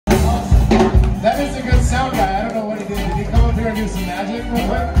That is a good sound guy. I don't know what he did. Did he come up here and do some magic real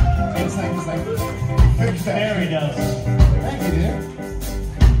quick? It's like fix that. There he does. Thank you, dude.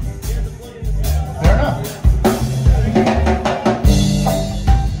 Fair enough.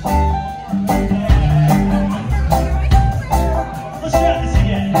 Let's try this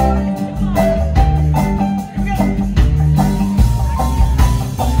again.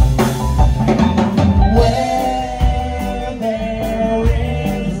 Where there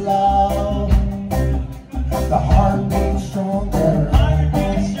is love, the heart beats stronger.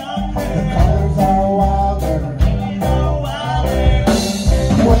 The colors are wilder.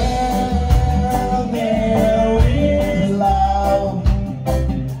 Where there is love,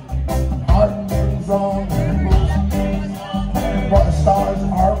 heart beats stronger. But the stars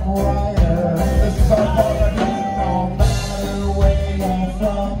are brighter. This is our party, no matter where you're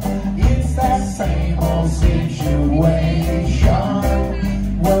from. It's that same old situation.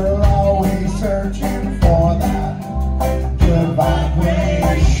 We're always searching for that good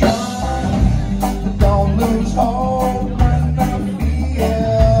vibration. Don't lose hope when the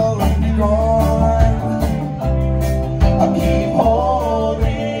feeling's gone. I'll keep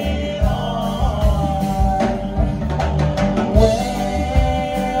holding on.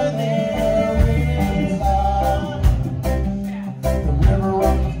 Where there is love, the river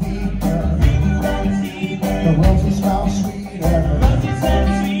runs deeper, the roses smell sweeter.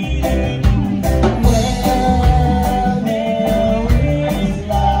 Where there is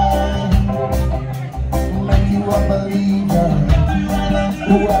love, make you a believer.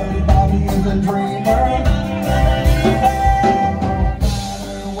 Ooh, everybody is a dreamer.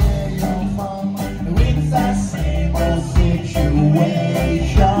 Where you're from, it's that same old situation.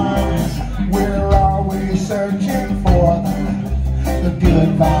 We're always searching for the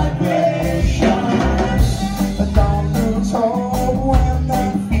good vibration. But don't lose hope when the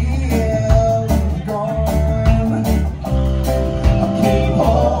feeling's gone. I'll keep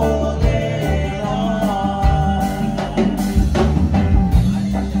holding on.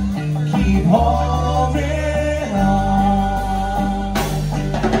 Keep holding on.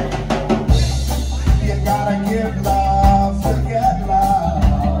 You gotta give love to get love.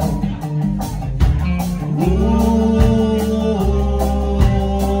 Ooh.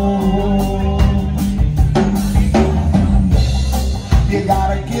 You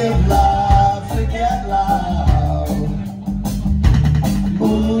gotta give love to get love.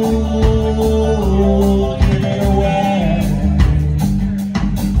 Ooh, give it away.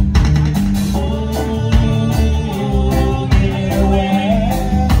 Ooh, give it away.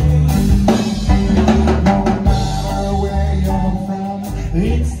 No matter where you're from,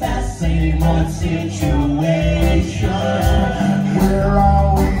 it's that same old situation. We're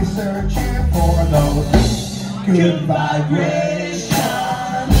always searching for those good vibrations.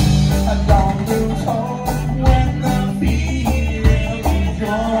 Don't lose hope when the feeling's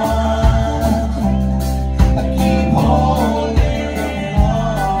gone. Keep holding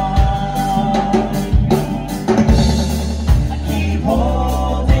on. Keep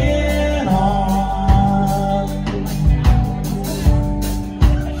holding on.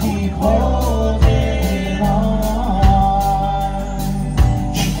 Keep holding on.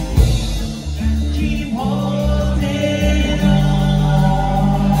 Keep holding on.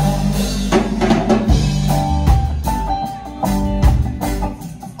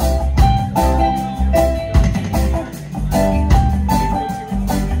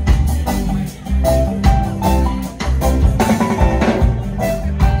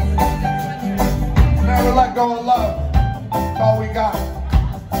 Never let go of love. That's all we got.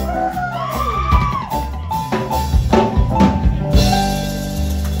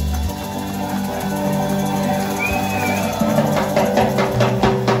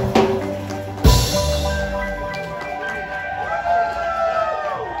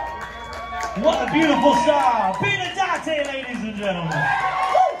 What a beautiful star. Peter Dante, ladies and gentlemen.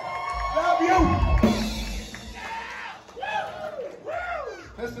 Love you.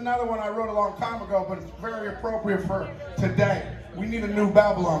 This is another one I wrote a long time ago, but it's very appropriate for today. We need a new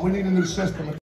Babylon. We need a new system.